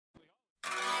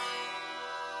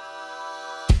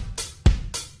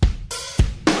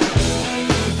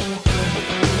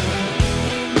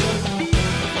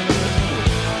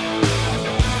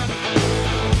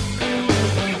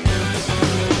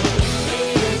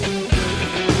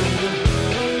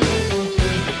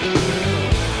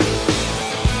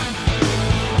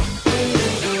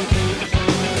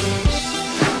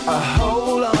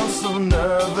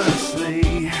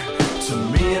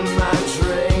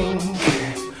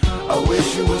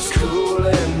wish it was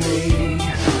cooling me,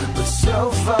 but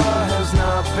so far has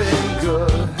not been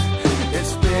good.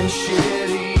 It's been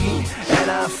shitty, and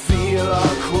I feel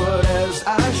awkward as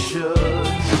I should.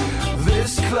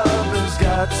 This club has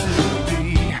got to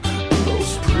be the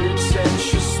most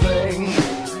pretentious thing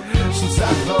since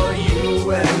I thought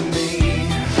you and me.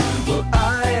 Well,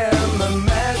 I am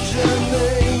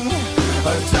imagining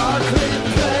a dark lit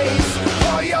place,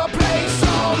 or your place,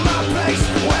 or my place.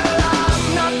 Well, I'm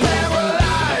not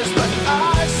paralyzed, but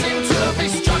I seem to be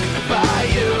struck by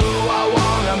you. I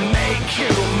wanna make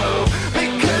you move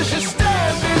because you're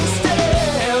standing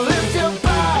still. If your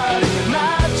body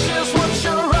matches what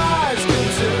your eyes can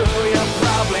do, you'll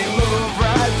probably move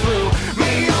right through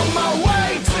me on my way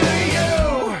to you.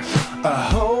 I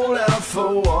hold out for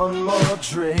one more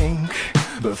drink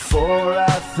before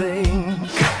I think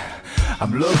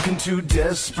I'm looking too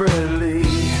desperately,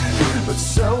 but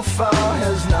so far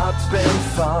has not been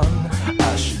fun.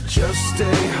 I should just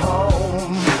stay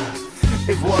home.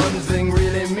 If one thing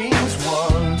really means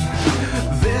one,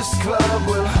 this club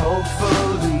will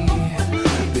hopefully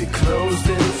be closed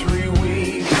in 3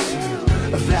 weeks.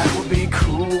 That would be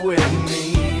cool with me.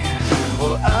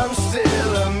 Well, I'm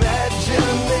still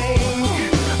imagining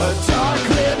a dark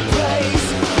lit place,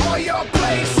 or your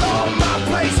place, or my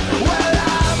place. Well,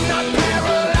 I'm not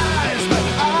paralyzed, but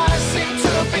I seem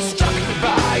to be struck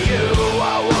by you.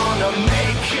 I wanna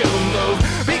make you move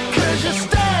because you're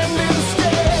standing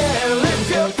still. If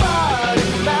your body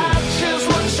matches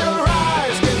what your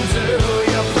eyes can do,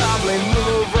 you'll probably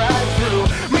move right through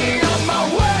me on my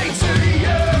way to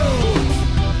you.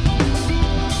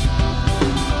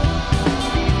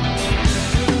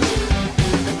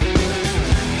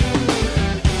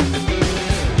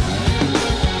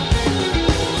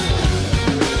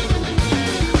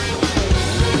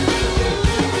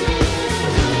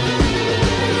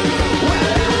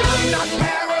 Well, I'm not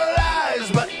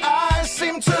paralyzed, but I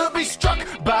seem to be struck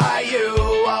by you.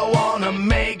 I wanna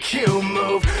make you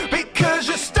move because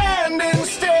you're standing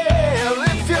still.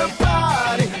 If your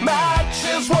body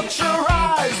matches what your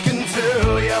eyes can do,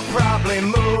 you'll probably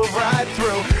move right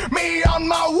through me on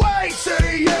my way to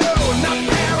you.